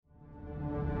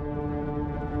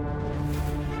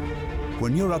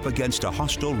When you're up against a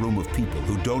hostile room of people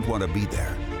who don't want to be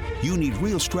there, you need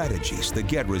real strategies that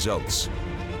get results.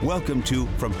 Welcome to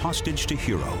From Hostage to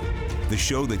Hero, the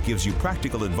show that gives you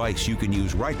practical advice you can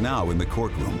use right now in the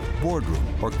courtroom, boardroom,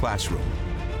 or classroom.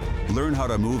 Learn how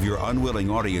to move your unwilling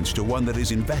audience to one that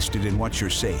is invested in what you're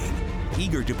saying,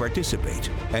 eager to participate,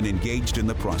 and engaged in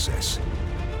the process.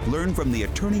 Learn from the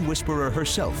attorney whisperer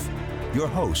herself, your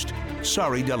host,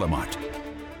 Sari Delamotte.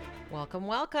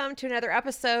 Welcome to another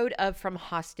episode of From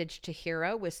Hostage to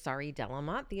Hero with Sari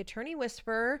Delamotte, the attorney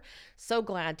whisperer. So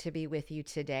glad to be with you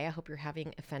today. I hope you're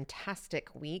having a fantastic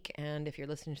week. And if you're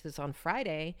listening to this on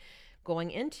Friday,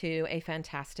 going into a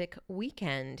fantastic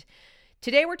weekend.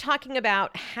 Today, we're talking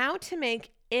about how to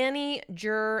make any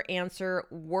juror answer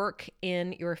work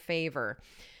in your favor.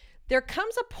 There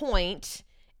comes a point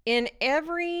in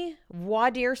every voir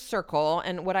dire circle,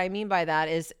 and what I mean by that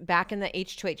is back in the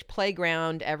H2H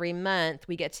playground, every month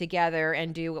we get together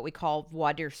and do what we call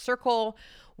voir dire circle,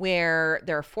 where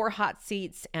there are 4 hot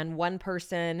seats and one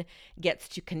person gets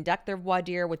to conduct their voir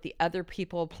dire with the other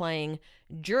people playing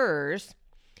jurors.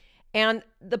 And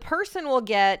the person will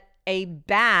get a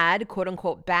bad, quote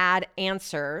unquote, bad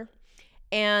answer,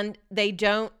 and they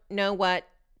don't know what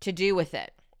to do with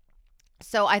it.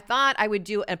 So I thought I would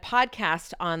do a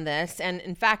podcast on this. And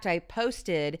in fact, I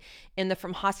posted in the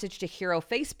From Hostage to Hero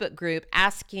Facebook group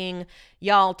asking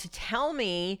y'all to tell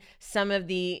me some of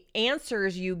the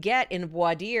answers you get in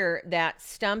voir dire that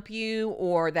stump you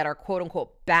or that are quote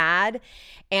unquote bad.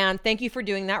 And thank you for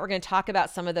doing that. We're going to talk about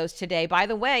some of those today. By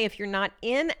the way, if you're not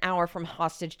in our From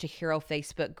Hostage to Hero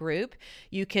Facebook group,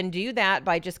 you can do that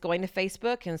by just going to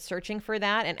Facebook and searching for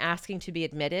that and asking to be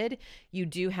admitted. You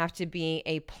do have to be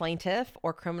a plaintiff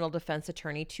or criminal defense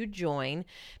attorney to join,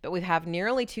 but we have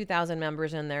nearly 2,000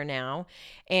 members in there now.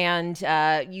 And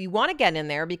you want to get in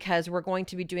there because we're going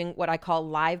to be doing what I call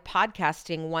live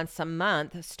podcasting once a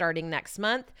month starting next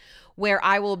month, where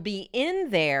I will be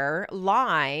in there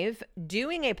live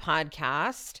doing a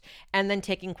podcast and then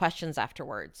taking questions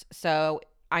afterwards. So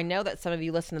I know that some of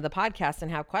you listen to the podcast and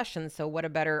have questions, so what a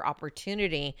better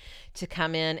opportunity to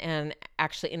come in and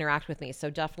actually interact with me. So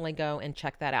definitely go and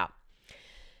check that out.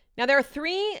 Now, there are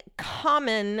 3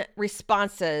 common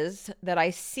responses that I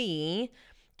see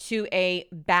to a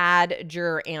bad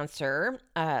juror answer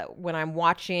when I'm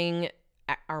watching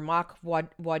our mock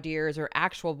voir dires or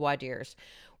actual voir dires.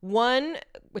 One,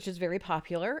 which is very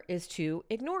popular, is to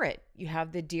ignore it. You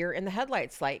have the deer in the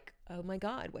headlights like, oh my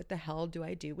God, what the hell do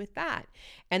I do with that?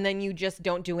 And then you just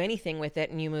don't do anything with it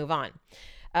and you move on.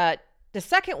 The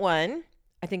second one,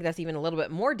 I think that's even a little bit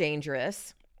more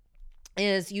dangerous,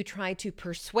 is you try to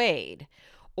persuade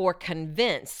or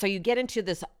convince. So you get into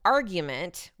this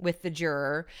argument with the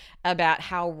juror about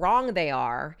how wrong they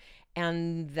are,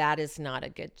 and that is not a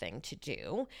good thing to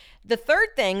do. The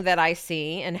third thing that I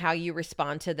see and how you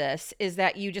respond to this is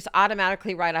that you just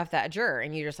automatically write off that juror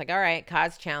and you're just like, all right,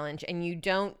 cause challenge, and you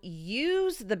don't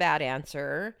use the bad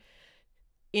answer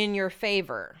in your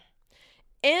favor.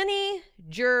 Any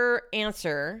juror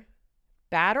answer,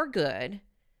 bad or good,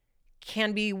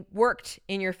 can be worked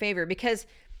in your favor because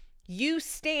you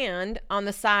stand on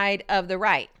the side of the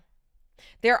right.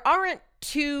 There aren't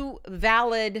 2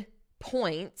 valid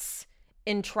points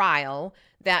in trial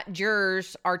that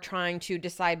jurors are trying to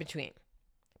decide between.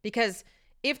 Because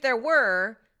if there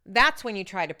were, that's when you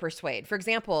try to persuade. For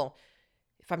example,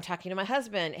 if I'm talking to my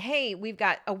husband, hey, we've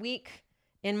got a week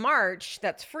in March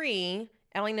that's free.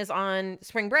 Elena's on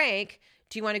spring break.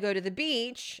 Do you want to go to the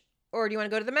beach or do you want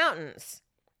to go to the mountains?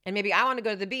 And maybe I want to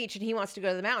go to the beach and he wants to go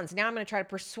to the mountains. Now I'm going to try to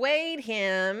persuade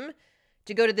him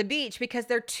to go to the beach because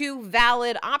they're 2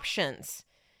 valid options.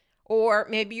 Or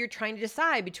maybe you're trying to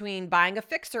decide between buying a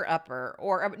fixer-upper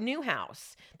or a new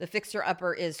house. The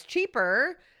fixer-upper is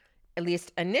cheaper, at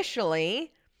least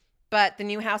initially, but the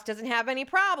new house doesn't have any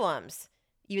problems,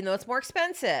 even though it's more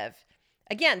expensive.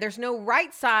 Again, there's no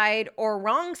right side or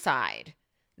wrong side.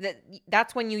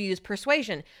 That's when you use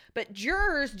persuasion. But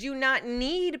jurors do not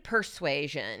need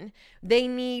persuasion. They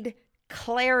need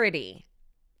clarity.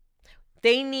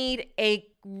 They need a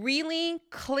really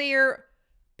clear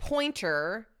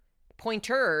pointers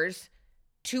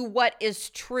to what is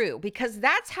true, because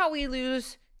that's how we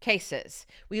lose cases.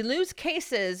 We lose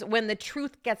cases when the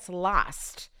truth gets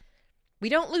lost. We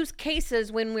don't lose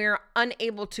cases when we're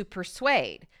unable to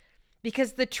persuade,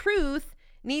 because the truth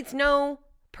needs no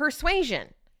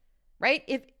persuasion, right?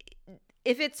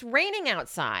 If it's raining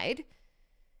outside,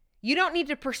 you don't need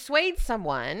to persuade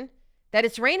someone that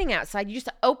it's raining outside. You just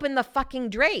open the fucking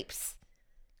drapes.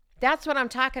 That's what I'm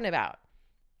talking about.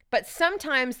 But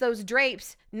sometimes those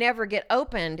drapes never get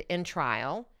opened in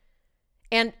trial,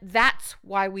 and that's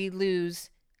why we lose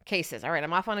cases. All right,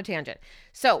 I'm off on a tangent.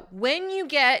 So when you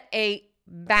get a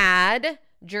bad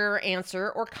juror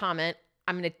answer or comment,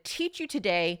 I'm going to teach you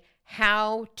today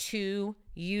how to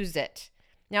use it.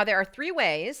 Now, there are 3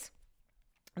 ways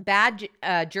bad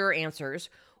juror answers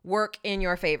work in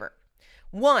your favor.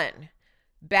 1,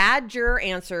 bad juror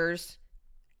answers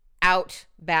out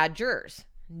bad jurors.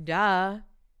 Duh.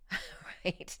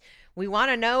 Right? We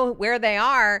want to know where they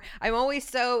are. I'm always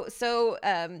so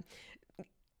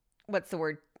what's the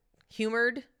word?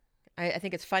 Humored. I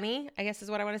think it's funny, I guess is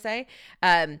what I want to say.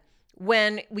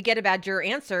 When we get a bad juror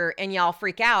answer and y'all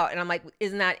freak out, and I'm like,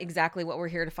 isn't that exactly what we're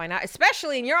here to find out?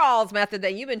 Especially in your all's method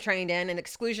that you've been trained in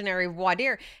exclusionary voir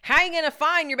dire. How are you going to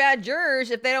find your bad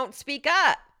jurors if they don't speak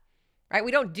up? Right?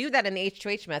 We don't do that in the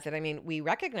H2H method. I mean, we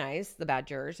recognize the bad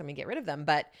jurors and we get rid of them,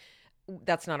 but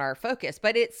that's not our focus.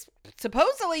 But it's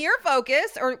supposedly your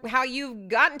focus, or how you've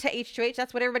gotten to H2H.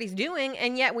 That's what everybody's doing.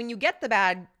 And yet when you get the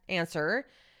bad answer,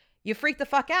 you freak the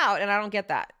fuck out, and I don't get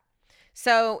that.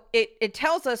 So it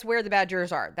tells us where the bad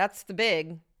jurors are. That's the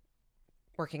big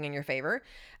working in your favor.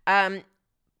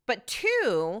 But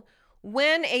 2,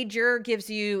 when a juror gives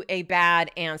you a bad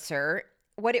answer,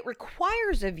 what it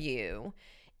requires of you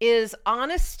is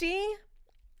honesty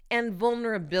and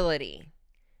vulnerability.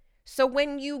 So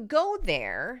when you go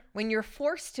there, when you're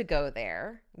forced to go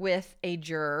there with a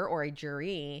juror or a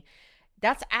jury,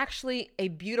 that's actually a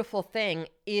beautiful thing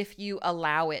if you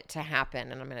allow it to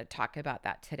happen. And I'm going to talk about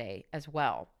that today as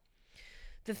well.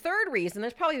 The 3rd reason,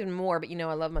 there's probably even more, but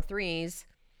I love my 3s,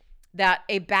 that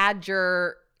a bad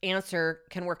juror answer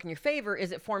can work in your favor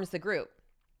is it forms the group.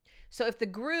 So if the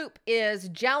group is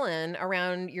gelling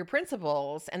around your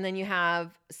principles, and then you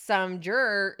have some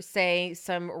juror say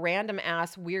some random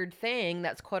ass weird thing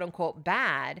that's quote unquote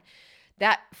bad,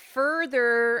 that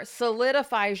further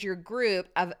solidifies your group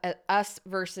of us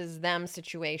versus them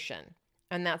situation.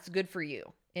 And that's good for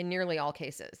you in nearly all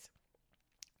cases.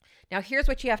 Now, here's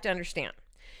what you have to understand.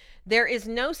 There is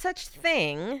no such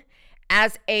thing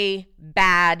as a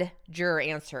bad juror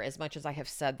answer, as much as I have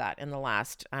said that in the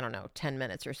last, 10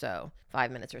 minutes or so,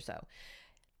 5 minutes or so.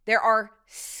 There are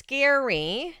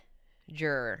scary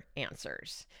juror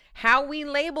answers. How we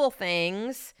label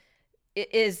things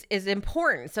is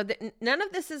important. So that none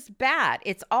of this is bad.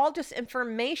 It's all just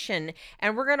information.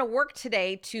 And we're going to work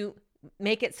today to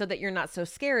make it so that you're not so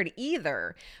scared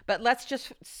either. But let's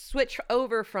just switch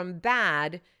over from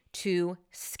bad to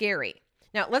scary.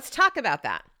 Now, let's talk about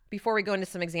that before we go into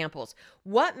some examples.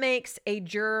 What makes a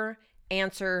juror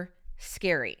answer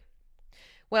scary?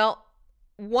 Well,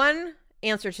 one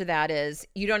answer to that is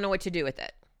you don't know what to do with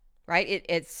it. Right?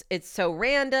 It's so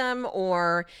random,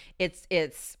 or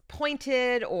it's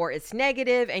pointed, or it's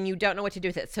negative, and you don't know what to do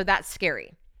with it. So that's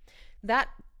scary. That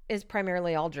is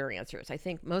primarily all juror answers. I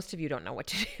think most of you don't know what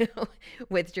to do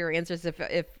with juror answers.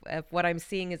 If what I'm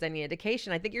seeing is any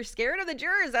indication, I think you're scared of the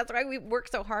jurors. That's why we work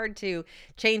so hard to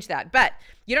change that. But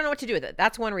you don't know what to do with it.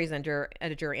 That's one reason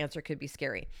a juror answer could be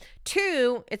scary.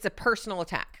 2, it's a personal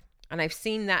attack. And I've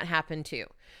seen that happen too,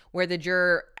 where the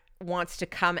juror wants to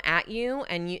come at you,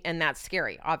 and that's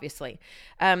scary, obviously.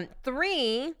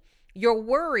 3, you're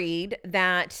worried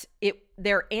that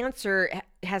their answer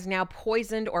has now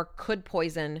poisoned or could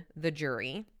poison the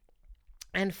jury.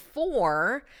 And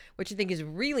 4, which I think is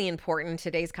really important in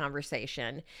today's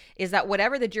conversation, is that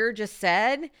whatever the juror just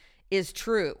said is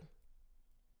true.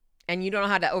 And you don't know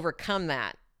how to overcome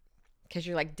that, because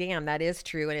you're like, damn, that is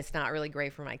true, and it's not really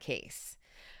great for my case.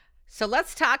 So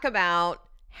let's talk about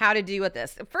how to deal with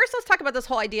this. First, let's talk about this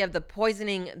whole idea of the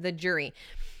poisoning the jury.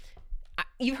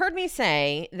 You've heard me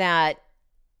say that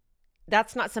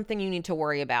that's not something you need to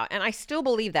worry about. And I still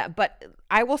believe that. But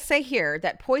I will say here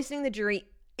that poisoning the jury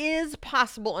is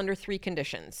possible under 3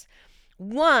 conditions.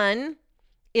 1,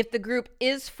 if the group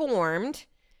is formed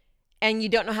and you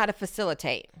don't know how to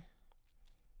facilitate,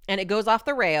 and it goes off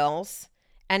the rails,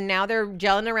 and now they're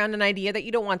gelling around an idea that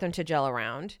you don't want them to gel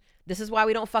around. This is why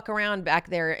we don't fuck around back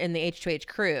there in the H2H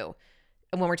crew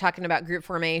when we're talking about group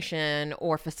formation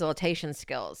or facilitation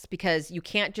skills, because you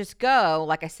can't just go,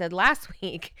 like I said last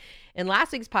week in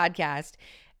last week's podcast,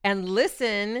 and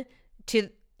listen to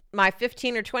my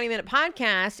 15 or 20 minute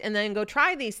podcast and then go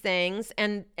try these things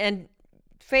and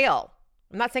fail.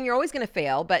 I'm not saying you're always going to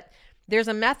fail, but there's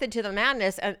a method to the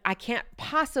madness, and I can't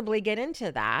possibly get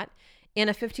into that in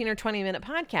a 15 or 20 minute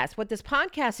podcast. What this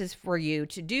podcast is for you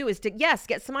to do is to, yes,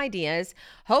 get some ideas,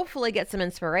 hopefully get some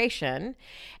inspiration,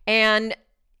 and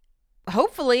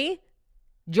hopefully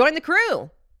join the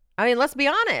crew. I mean, let's be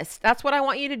honest. That's what I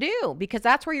want you to do, because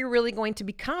that's where you're really going to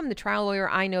become the trial lawyer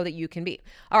I know that you can be.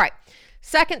 All right.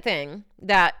 Second thing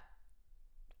that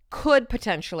could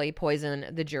potentially poison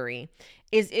the jury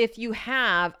is if you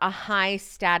have a high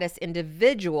status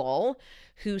individual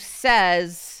who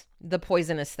says the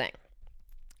poisonous thing.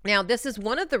 Now, this is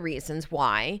one of the reasons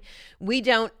why we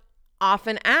don't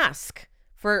often ask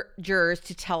for jurors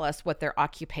to tell us what their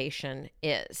occupation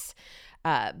is.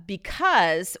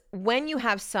 Because when you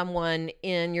have someone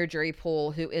in your jury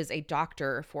pool who is a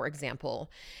doctor, for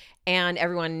example, and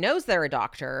everyone knows they're a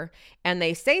doctor, and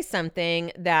they say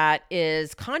something that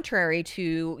is contrary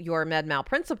to your med mal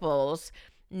principles,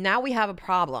 now we have a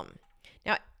problem.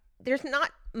 Now, there's not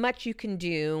much you can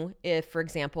do if, for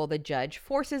example, the judge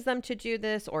forces them to do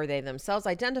this or they themselves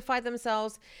identify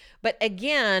themselves. But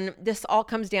again, this all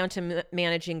comes down to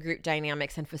managing group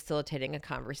dynamics and facilitating a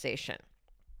conversation.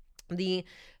 The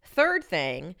third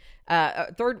thing,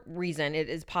 third reason it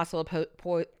is possible to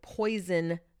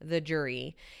poison the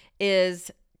jury is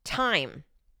time.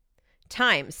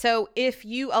 So if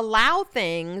you allow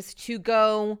things to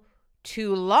go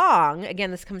too long,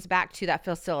 again, this comes back to that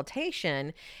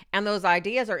facilitation, and those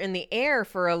ideas are in the air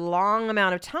for a long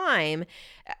amount of time.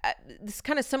 This is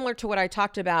kind of similar to what I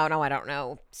talked about, I don't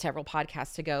know, several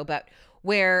podcasts ago, but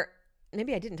where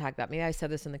maybe I didn't talk about, maybe I said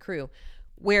this in the crew,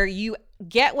 where you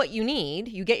get what you need,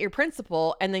 you get your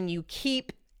principle, and then you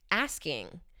keep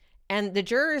asking. And the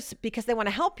jurors, because they want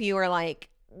to help you, are like,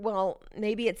 well,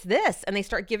 maybe it's this. And they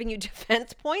start giving you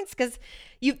defense points because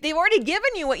they've already given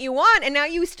you what you want, and now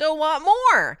you still want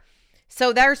more.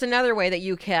 So there's another way that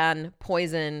you can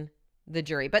poison the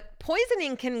jury. But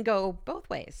poisoning can go both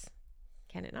ways,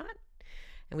 can it not?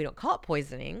 And we don't call it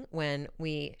poisoning when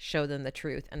we show them the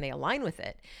truth and they align with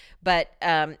it. But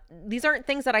these aren't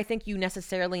things that I think you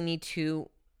necessarily need to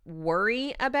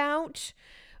worry about.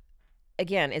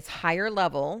 Again, it's higher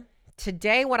level.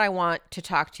 Today, what I want to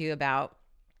talk to you about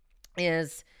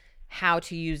is how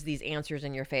to use these answers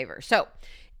in your favor. So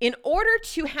in order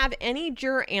to have any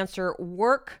juror answer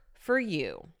work for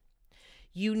you,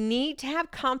 you need to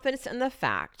have confidence in the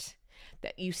fact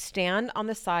that you stand on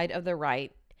the side of the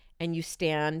right and you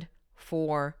stand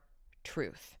for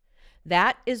truth.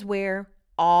 That is where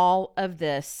all of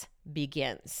this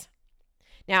begins.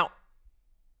 Now,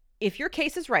 if your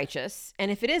case is righteous,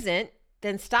 and if it isn't,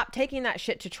 then stop taking that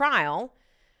shit to trial.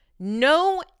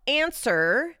 No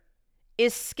answer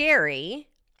is scary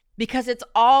because it's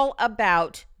all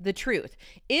about the truth.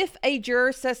 If a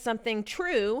juror says something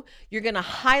true, you're going to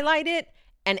highlight it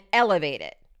and elevate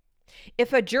it.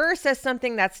 If a juror says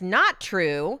something that's not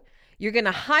true, you're going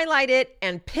to highlight it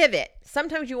and pivot.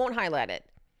 Sometimes you won't highlight it.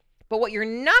 But what you're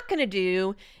not going to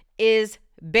do is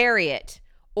bury it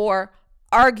or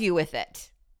argue with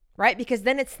it, right? Because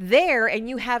then it's there and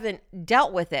you haven't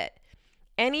dealt with it.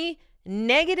 Any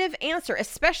negative answer,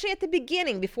 especially at the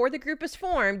beginning, before the group is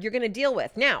formed, you're going to deal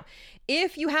with. Now,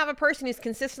 if you have a person who's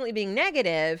consistently being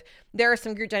negative, there are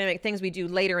some group dynamic things we do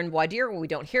later in voir dire where we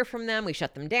don't hear from them, we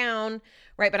shut them down,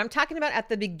 right? But I'm talking about at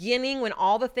the beginning when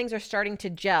all the things are starting to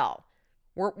gel.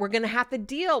 We're going to have to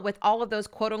deal with all of those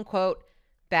quote unquote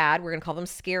bad, we're going to call them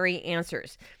scary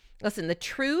answers. Listen, the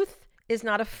truth is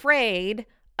not afraid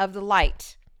of the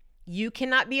light. You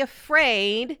cannot be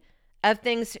afraid of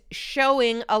things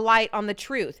showing a light on the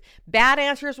truth. Bad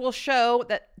answers will show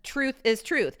that truth is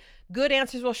truth. Good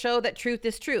answers will show that truth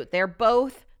is truth. They're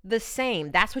both the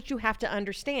same. That's what you have to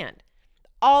understand.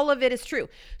 All of it is true.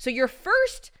 So your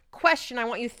first question I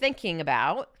want you thinking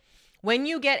about when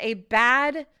you get a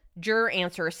bad juror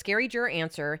answer, a scary juror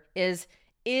answer is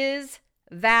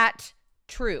that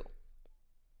true?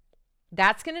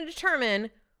 That's going to determine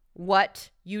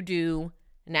what you do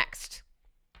next.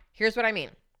 Here's what I mean.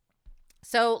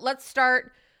 So let's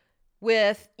start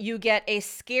with you get a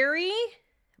scary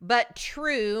but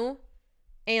true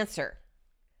answer,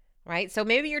 right? So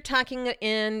maybe you're talking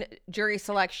in jury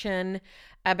selection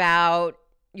about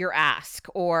your ask,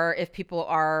 or if people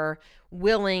are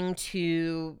willing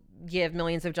to give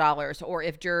millions of dollars, or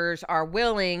if jurors are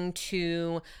willing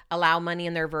to allow money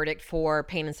in their verdict for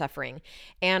pain and suffering.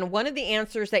 And one of the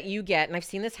answers that you get, and I've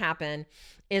seen this happen,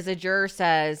 is a juror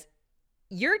says,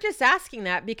 you're just asking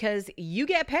that because you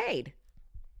get paid.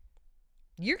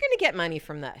 You're going to get money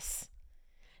from this.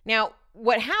 Now,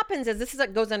 what happens is this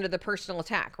goes under the personal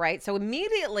attack, right? So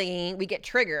immediately we get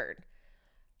triggered.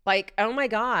 Like, oh my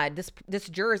God, this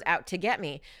juror's out to get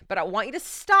me. But I want you to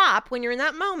stop when you're in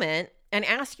that moment and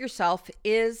ask yourself,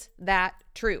 is that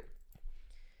true?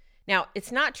 Now,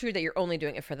 it's not true that you're only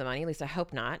doing it for the money. At least I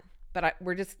hope not. But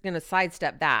we're just going to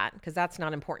sidestep that because that's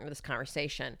not important to this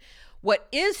conversation. What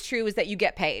is true is that you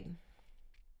get paid.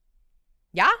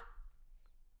 Yeah?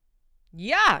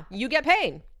 Yeah, you get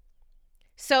paid.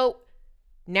 So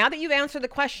now that you've answered the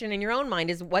question in your own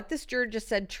mind, is what this juror just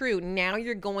said true? Now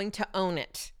you're going to own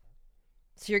it.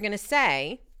 So you're going to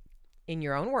say, in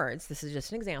your own words, this is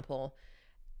just an example,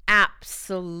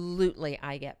 absolutely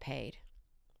I get paid.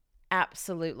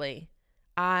 Absolutely.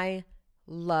 I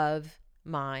love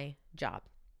my job.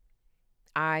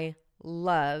 I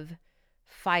love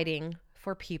fighting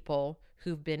for people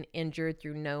who've been injured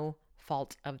through no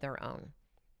fault of their own.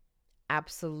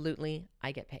 Absolutely,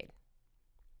 I get paid.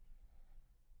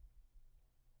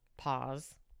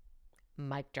 Pause.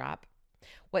 Mic drop.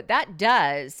 What that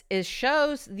does is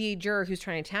shows the juror who's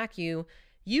trying to attack you,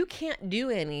 you can't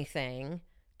do anything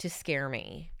to scare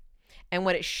me. And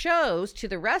what it shows to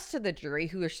the rest of the jury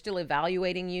who are still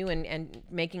evaluating you and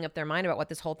making up their mind about what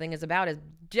this whole thing is about is,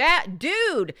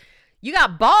 dude, you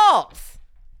got balls.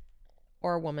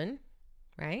 Or a woman,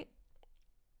 right?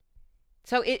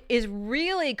 So it is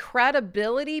really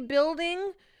credibility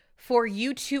building for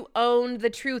you to own the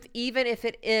truth, even if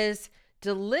it is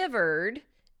delivered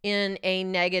in a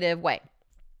negative way.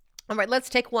 All right, let's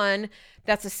take one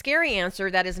that's a scary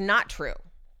answer that is not true.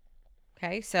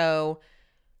 Okay, so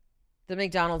the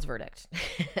McDonald's verdict.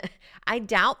 I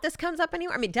doubt this comes up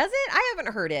anywhere. I mean, does it? I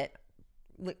haven't heard it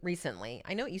recently.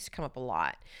 I know it used to come up a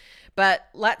lot. But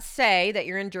let's say that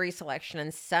you're in jury selection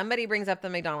and somebody brings up the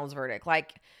McDonald's verdict.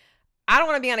 Like, I don't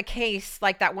want to be on a case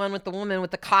like that one with the woman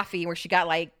with the coffee where she got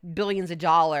like billions of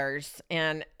dollars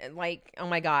and like, oh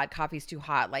my God, coffee's too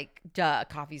hot. Like, duh,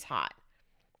 coffee's hot,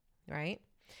 right?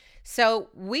 So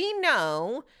we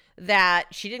know that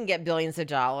she didn't get billions of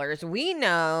dollars. We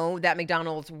know that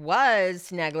McDonald's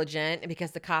was negligent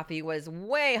because the coffee was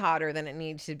way hotter than it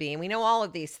needed to be. And we know all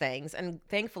of these things. And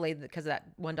thankfully, because of that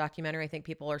one documentary, I think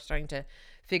people are starting to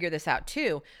figure this out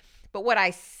too. But what I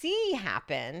see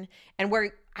happen, and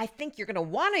where I think you're going to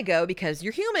want to go because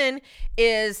you're human,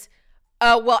 is,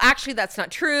 well, actually, that's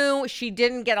not true. She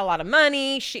didn't get a lot of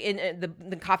money.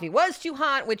 The coffee was too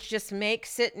hot, which just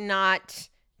makes it not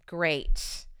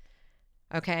great.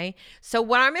 Okay. So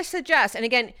what I'm going to suggest, and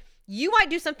again, you might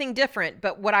do something different,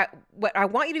 but what I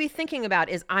want you to be thinking about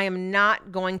is I am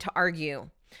not going to argue.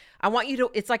 I want you to,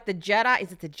 it's like the Jedi.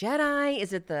 Is it the Jedi?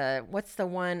 Is it what's the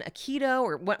one, Aikido,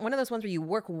 or one of those ones where you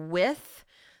work with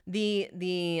the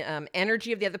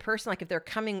energy of the other person? Like if they're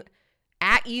coming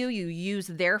at you, you use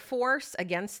their force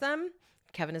against them.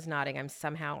 Kevin is nodding. I'm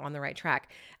somehow on the right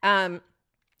track.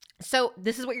 So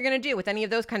this is what you're going to do with any of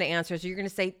those kind of answers. You're going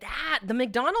to say, the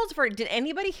McDonald's verdict, did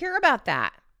anybody hear about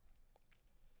that?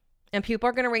 And people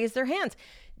are going to raise their hands.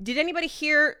 Did anybody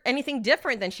hear anything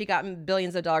different than she got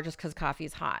billions of dollars just because coffee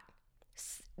is hot?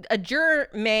 A juror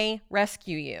may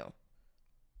rescue you.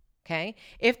 Okay?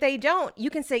 If they don't, you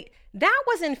can say, that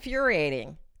was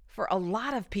infuriating for a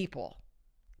lot of people.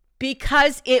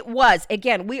 Because it was.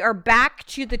 Again, we are back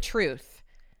to the truth.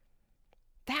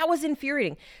 That was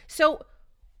infuriating. So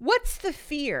what's the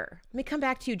fear? Let me come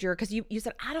back to you, juror, because you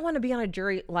said, I don't want to be on a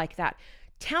jury like that.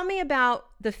 Tell me about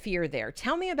the fear there.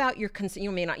 Tell me about your concern.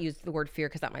 You may not use the word fear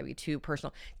because that might be too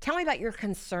personal. Tell me about your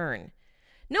concern.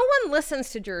 No one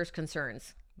listens to jurors'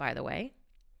 concerns, by the way,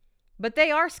 but they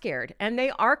are scared and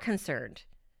they are concerned.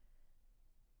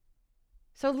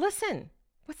 So listen,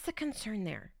 what's the concern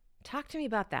there? Talk to me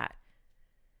about that.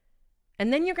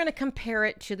 And then you're going to compare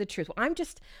it to the truth. Well,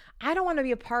 I don't want to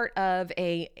be a part of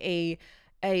a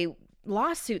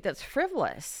lawsuit that's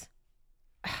frivolous.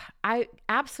 I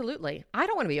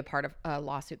don't want to be a part of a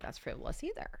lawsuit that's frivolous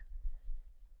either.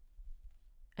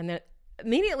 And then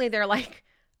immediately they're like,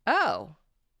 oh,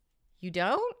 you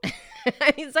don't?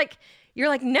 And he's like, you're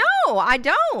like, no, I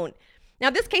don't. Now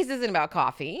this case isn't about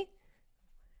coffee,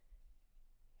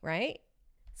 right?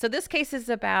 So this case is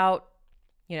about,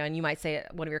 and you might say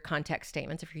one of your context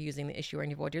statements if you're using the issue or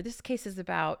any void. This case is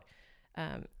about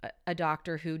a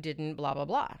doctor who didn't blah, blah,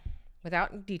 blah,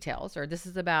 without details, or this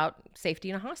is about safety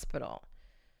in a hospital.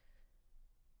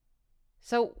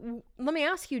 So let me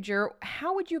ask you, juror,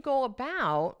 how would you go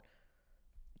about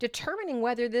determining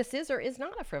whether this is or is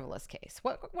not a frivolous case?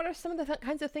 What are some of the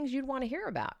kinds of things you'd want to hear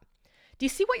about? Do you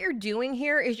see what you're doing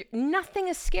here? Nothing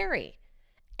is scary.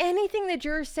 Anything the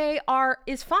jurors say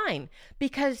is fine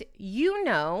because you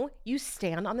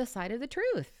stand on the side of the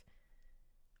truth,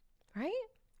 right?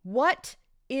 What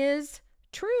is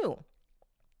true?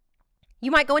 You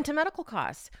might go into medical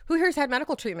costs. Who here's had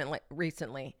medical treatment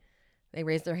recently? They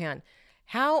raised their hand.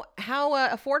 How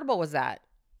affordable was that?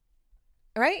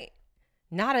 Right?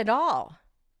 Not at all.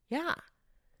 Yeah.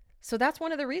 So that's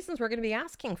one of the reasons we're going to be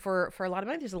asking for a lot of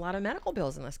money. There's a lot of medical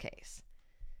bills in this case.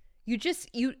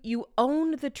 You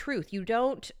own the truth. You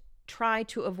don't try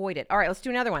to avoid it. All right, let's do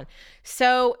another one.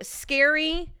 So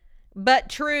scary, but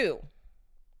true.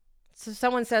 So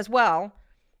someone says, well,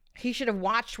 he should have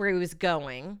watched where he was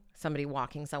going, somebody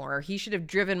walking somewhere, or he should have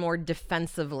driven more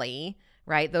defensively,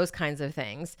 right? Those kinds of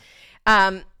things.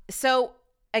 So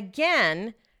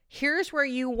again, here's where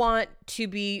you want to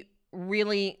be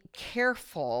really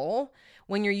careful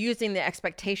when you're using the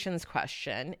expectations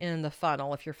question in the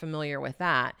funnel, if you're familiar with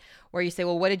that, where you say,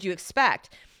 well, what did you expect?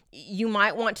 You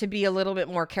might want to be a little bit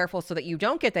more careful so that you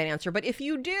don't get that answer. But if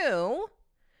you do,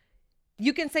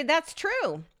 you can say, that's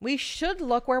true. We should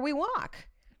look where we walk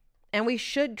and we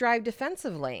should drive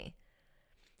defensively.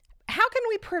 How can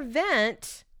we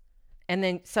prevent, and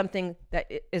then something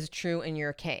that is true in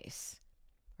your case,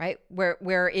 right?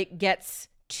 Where it gets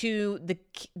to the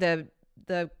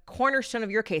cornerstone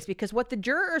of your case, because what the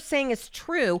juror is saying is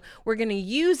true, we're going to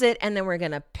use it and then we're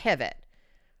going to pivot.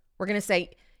 We're going to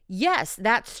say, yes,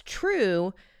 that's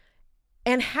true.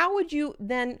 And how would you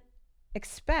then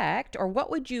expect, or what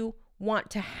would you want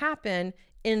to happen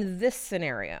in this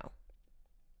scenario,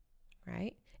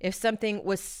 right? If something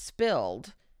was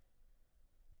spilled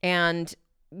and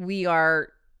we are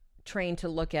trained to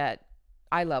look at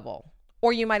eye level,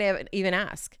 or you might even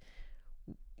ask,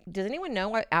 does anyone know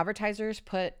why advertisers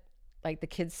put like the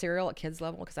kids cereal at kids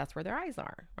level? Because that's where their eyes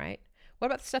are, right? What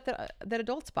about the stuff that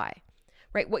adults buy,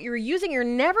 right? What you're using, you're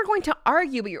never going to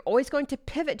argue, but you're always going to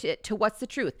pivot to what's the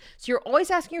truth. So you're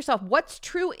always asking yourself, what's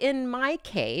true in my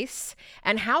case?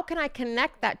 And how can I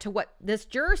connect that to what this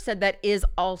juror said that is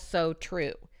also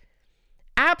true?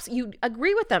 You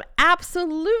agree with them.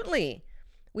 Absolutely.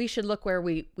 We should look where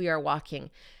we are walking.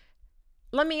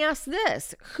 Let me ask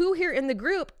this. Who here in the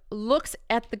group looks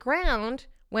at the ground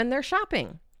when they're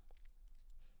shopping?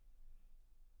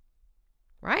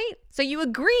 Right? So you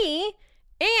agree,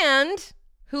 and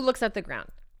who looks at the ground?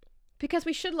 Because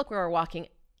we should look where we're walking.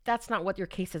 That's not what your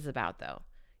case is about, though.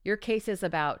 Your case is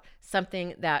about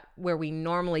something where we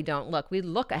normally don't look. We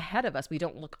look ahead of us. We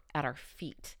don't look at our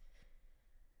feet.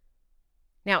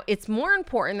 Now, it's more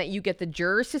important that you get the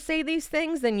jurors to say these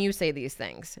things than you say these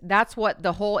things. That's what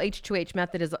the whole H2H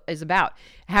method is about,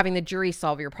 having the jury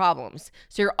solve your problems.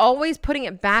 So you're always putting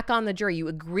it back on the jury. You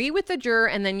agree with the juror,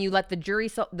 and then you let the jury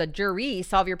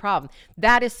solve your problem.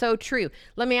 That is so true.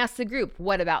 Let me ask the group,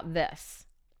 what about this?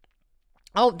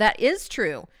 Oh, that is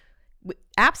true.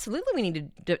 Absolutely, we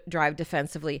need to drive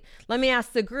defensively. Let me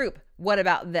ask the group, what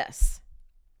about this?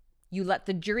 You let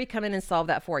the jury come in and solve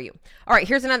that for you. All right,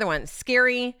 here's another one.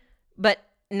 Scary, but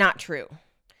not true.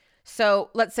 So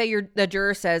let's say the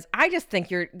juror says, I just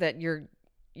think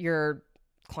your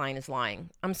client is lying.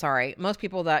 I'm sorry. Most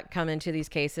people that come into these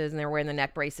cases and they're wearing the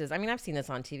neck braces, I mean, I've seen this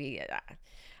on TV.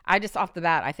 I just off the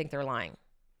bat, I think they're lying.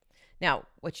 Now,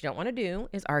 what you don't want to do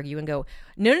is argue and go,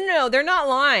 no, they're not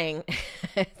lying.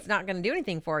 It's not going to do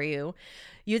anything for you.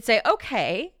 You'd say,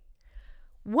 okay,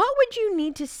 what would you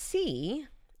need to see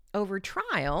over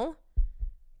trial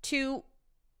to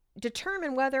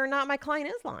determine whether or not my client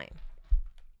is lying?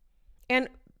 And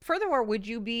furthermore, would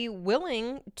you be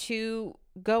willing to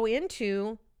go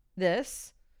into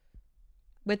this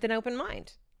with an open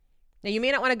mind? Now, you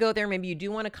may not want to go there. Maybe you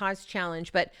do want to cause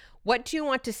challenge, but what do you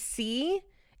want to see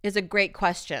is a great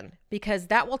question, because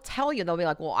that will tell you. They'll be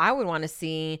like, well, I would want to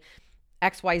see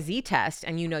XYZ test,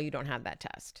 and you know you don't have that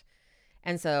test.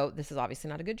 And so this is obviously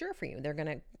not a good juror for you. They're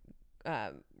going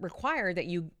to require that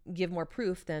you give more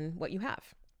proof than what you have.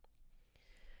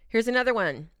 Here's another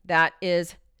one that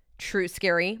is true,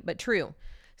 scary, but true.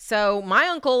 So my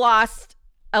uncle lost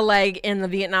a leg in the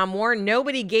Vietnam War.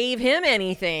 Nobody gave him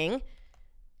anything.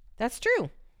 That's true,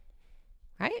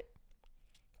 right?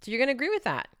 So you're going to agree with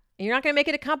that. And you're not going to make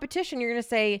it a competition. You're going to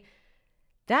say,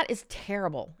 that is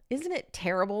terrible. Isn't it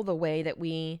terrible the way that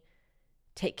we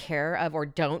take care of or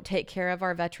don't take care of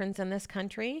our veterans in this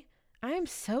country? I am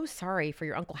so sorry for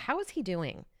your uncle. How is he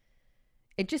doing?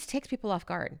 It just takes people off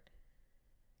guard.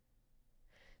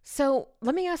 So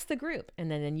let me ask the group, and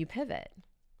then you pivot.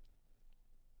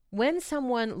 When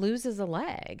someone loses a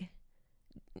leg,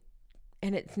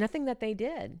 and it's nothing that they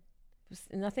did,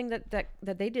 nothing that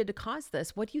they did to cause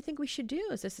this, what do you think we should do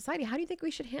as a society? How do you think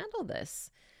we should handle this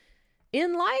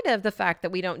in light of the fact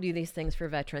that we don't do these things for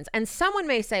veterans? And someone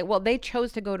may say, well, they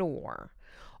chose to go to war,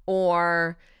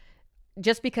 or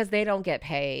just because they don't get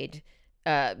paid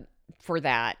for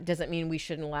that doesn't mean we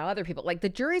shouldn't allow other people. Like, the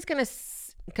jury's going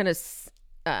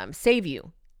to save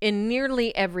you in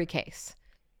nearly every case.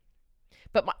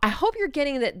 But I hope you're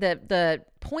getting the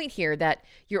point here that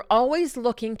you're always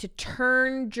looking to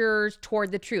turn jurors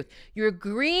toward the truth. You're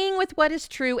agreeing with what is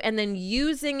true and then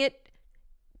using it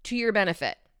to your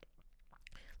benefit.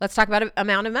 Let's talk about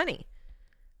amount of money.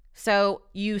 So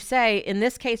you say, in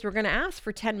this case, we're going to ask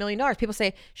for $10 million. People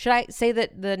say, should I say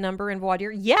that the number in voir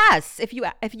dire? Yes. If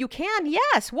you can,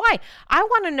 yes. Why? I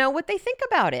want to know what they think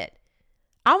about it.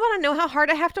 I want to know how hard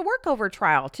I have to work over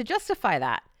trial to justify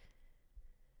that.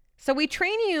 So we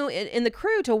train you in the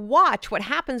crew to watch what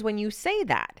happens when you say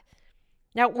that.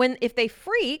 Now, if they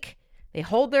freak, they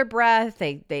hold their breath,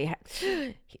 they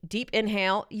deep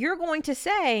inhale, you're going to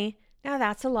say, now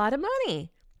that's a lot of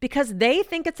money, because they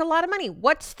think it's a lot of money.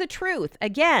 What's the truth?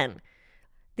 Again,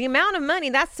 the amount of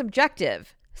money, that's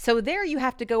subjective. So there you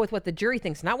have to go with what the jury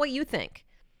thinks, not what you think.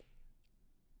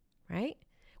 Right?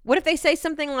 What if they say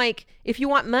something like, if you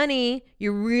want money,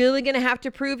 you're really going to have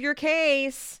to prove your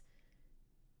case?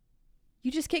 You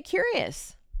just get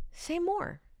curious. Say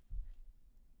more.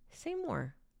 Say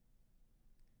more.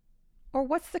 Or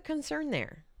what's the concern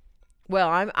there?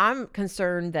 Well, I'm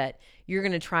concerned that you're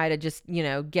going to try to just,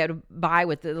 get by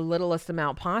with the littlest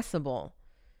amount possible.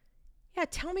 Yeah,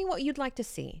 tell me what you'd like to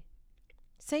see.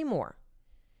 Say more.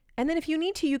 And then if you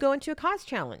need to, you go into a cause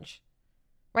challenge,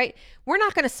 right? We're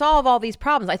not going to solve all these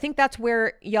problems. I think that's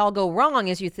where y'all go wrong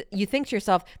is you think to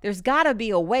yourself, there's got to be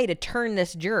a way to turn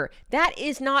this juror. That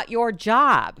is not your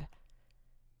job.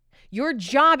 Your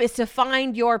job is to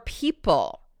find your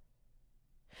people.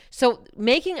 So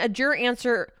making a juror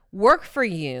answer work for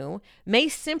you may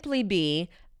simply be,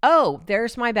 oh,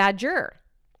 there's my bad juror,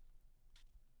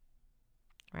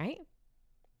 right?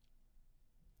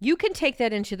 You can take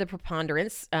that into the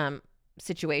preponderance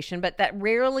situation, but that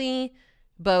rarely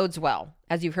bodes well,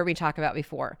 as you've heard me talk about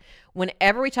before.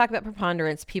 Whenever we talk about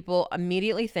preponderance, people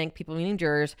immediately think, people meaning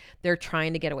jurors, they're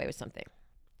trying to get away with something.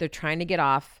 They're trying to get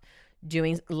off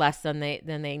doing less than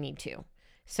they need to.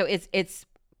 So it's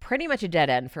pretty much a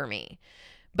dead end for me.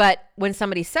 But when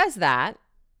somebody says that,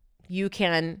 you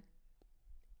can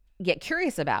get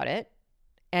curious about it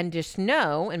and just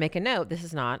know and make a note, this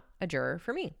is not a juror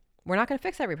for me. We're not going to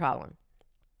fix every problem.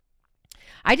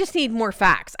 I just need more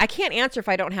facts. I can't answer if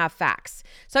I don't have facts.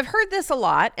 So I've heard this a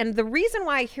lot. And the reason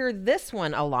why I hear this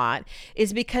one a lot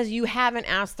is because you haven't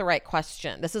asked the right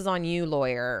question. This is on you,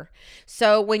 lawyer.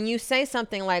 So when you say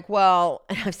something like, well,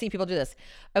 and I've seen people do this.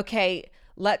 Okay,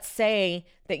 let's say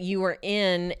that you were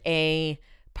in a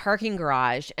parking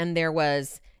garage and there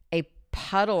was a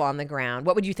puddle on the ground.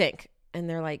 What would you think? And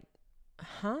they're like,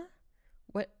 huh?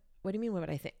 What do you mean? What would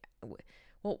I think?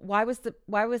 Well, why was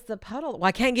the puddle? Well,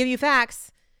 I can't give you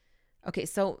facts. Okay,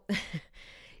 so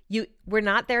we're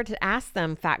not there to ask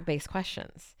them fact-based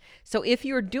questions. So if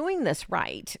you're doing this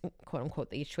right, quote unquote,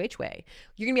 the H2H way,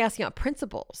 you're going to be asking about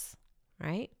principles,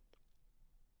 right?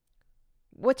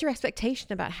 What's your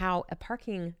expectation about how a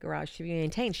parking garage should be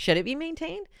maintained? Should it be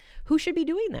maintained? Who should be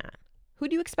doing that? Who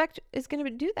do you expect is going to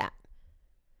do that?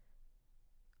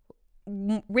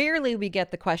 Rarely we get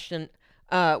the question,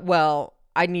 well,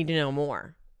 I need to know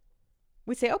more.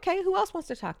 We say, okay, who else wants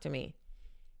to talk to me?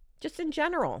 Just in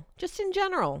general.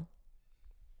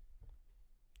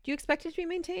 Do you expect it to be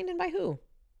maintained and by who?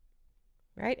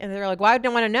 Right? And they're like, well, I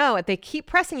don't want to know. If they keep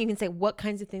pressing, you can say, what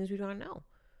kinds of things we want to know?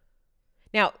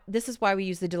 Now, this is why we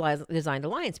use the designed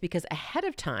alliance, because ahead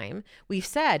of time, we've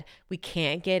said we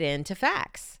can't get into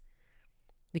facts.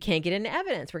 We can't get into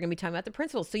evidence. We're going to be talking about the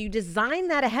principles. So you design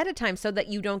that ahead of time so that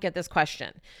you don't get this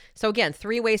question. So again,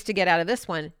 3 ways to get out of this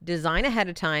one. Design ahead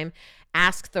of time,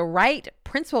 ask the right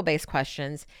principle-based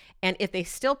questions, and if they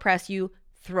still press you,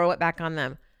 throw it back on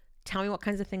them. Tell me what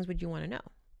kinds of things would you want to know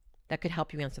that could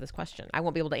help you answer this question. I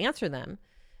won't be able to answer them,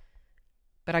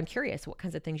 but I'm curious what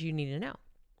kinds of things you need to know.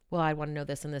 Well, I want to know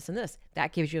this and this and this.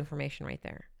 That gives you information right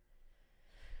there.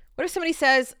 What if somebody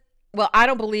says, well, I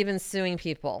don't believe in suing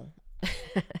people?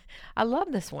 I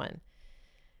love this one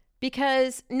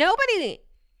because nobody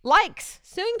likes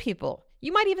suing people.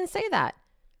 You might even say that.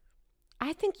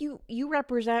 I think you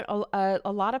represent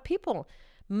a lot of people.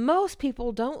 Most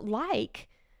people don't like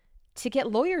to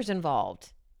get lawyers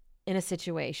involved in a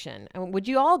situation. Would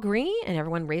you all agree? And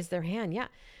everyone raised their hand. Yeah.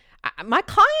 My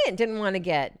client didn't want to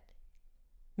get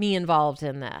me involved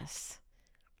in this.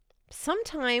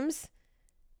 Sometimes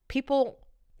people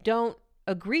don't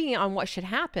agree on what should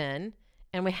happen,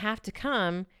 and we have to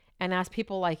come and ask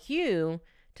people like you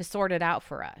to sort it out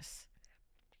for us,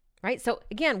 right? So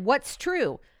again, what's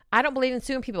true? I don't believe in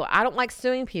suing people. I don't like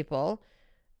suing people.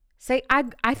 Say,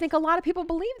 I think a lot of people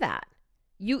believe that.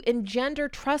 You engender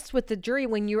trust with the jury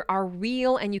when you are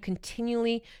real and you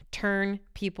continually turn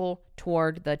people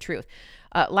toward the truth.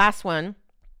 Last one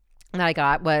that I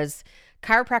got was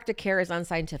chiropractic care is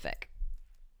unscientific.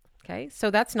 Okay, so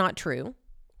that's not true.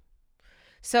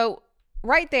 So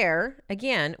right there,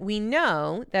 again, we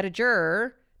know that that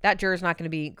juror is not going to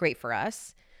be great for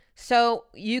us. So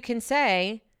you can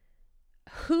say,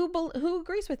 who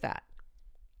agrees with that?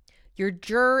 Your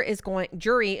jury is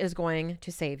going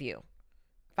to save you.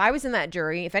 If I was in that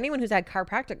jury, if anyone who's had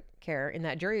chiropractic care in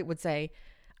that jury would say,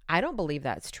 I don't believe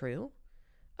that's true.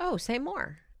 Oh, say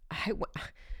more.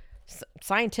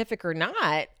 scientific or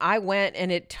not, I went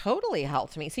and it totally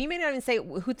helped me. So you may not even say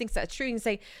who thinks that's true. You can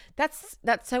say, that's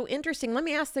so interesting. Let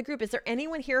me ask the group, is there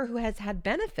anyone here who has had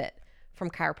benefit from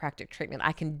chiropractic treatment?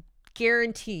 I can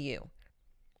guarantee you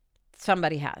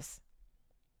somebody has,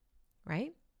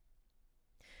 right?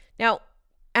 Now,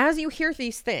 as you hear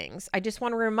these things, I just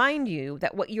want to remind you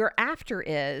that what you're after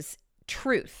is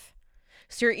truth.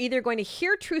 So you're either going to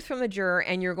hear truth from the juror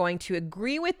and you're going to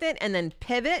agree with it and then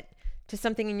pivot to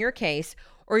something in your case,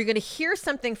 or you're going to hear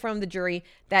something from the jury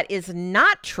that is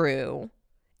not true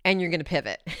and you're going to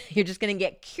pivot. You're just going to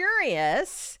get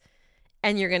curious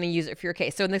and you're going to use it for your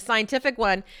case. So in the scientific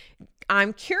one,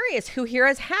 I'm curious, who here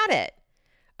has had it?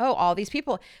 Oh, all these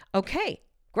people. Okay,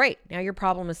 great. Now your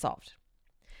problem is solved.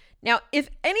 Now, if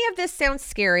any of this sounds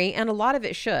scary, and a lot of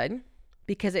it should,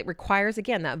 because it requires,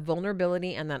 again, that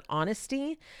vulnerability and that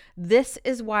honesty, this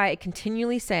is why I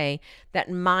continually say that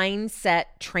mindset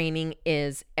training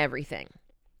is everything.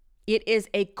 It is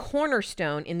a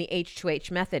cornerstone in the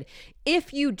H2H method.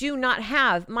 If you do not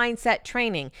have mindset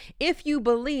training, if you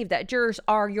believe that jurors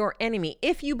are your enemy,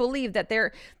 if you believe that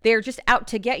they're just out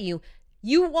to get you,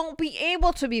 you won't be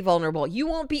able to be vulnerable. You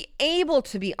won't be able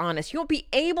to be honest. You won't be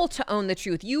able to own the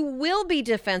truth. You will be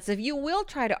defensive. You will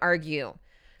try to argue.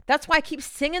 That's why I keep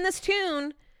singing this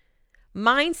tune.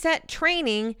 Mindset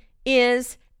training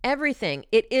is everything.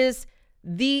 It is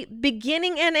the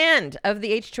beginning and end of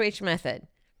the H2H method,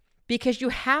 because you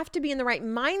have to be in the right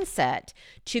mindset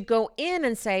to go in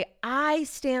and say, I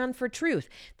stand for truth.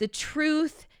 The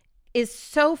truth is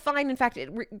so fine. In fact,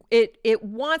 it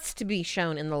wants to be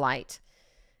shown in the light.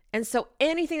 And so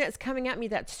anything that's coming at me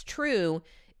that's true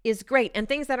is great. And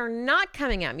things that are not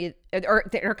coming at me, or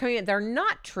that are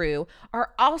not true,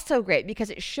 are also great, because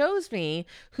it shows me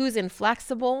who's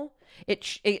inflexible.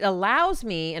 It allows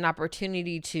me an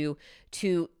opportunity to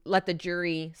let the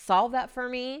jury solve that for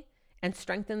me and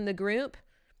strengthen the group.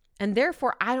 And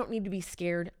therefore, I don't need to be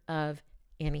scared of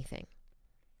anything.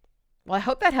 Well, I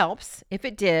hope that helps. If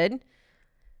it did,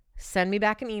 send me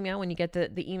back an email when you get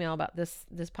the email about this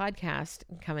podcast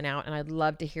coming out, and I'd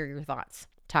love to hear your thoughts.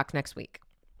 Talk next week.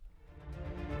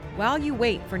 While you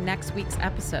wait for next week's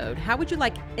episode, how would you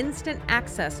like instant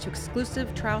access to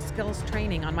exclusive trial skills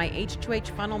training on my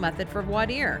H2H funnel method for voir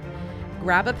dire?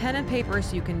 Grab a pen and paper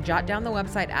so you can jot down the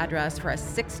website address for a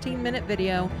 16-minute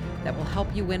video that will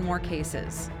help you win more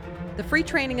cases. The free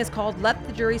training is called Let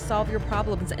the Jury Solve Your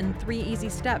Problems in 3 Easy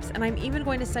Steps, and I'm even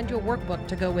going to send you a workbook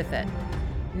to go with it.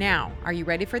 Now, are you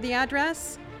ready for the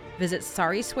address? Visit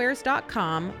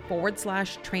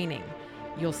sariswears.com/training.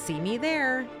 You'll see me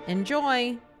there.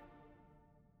 Enjoy.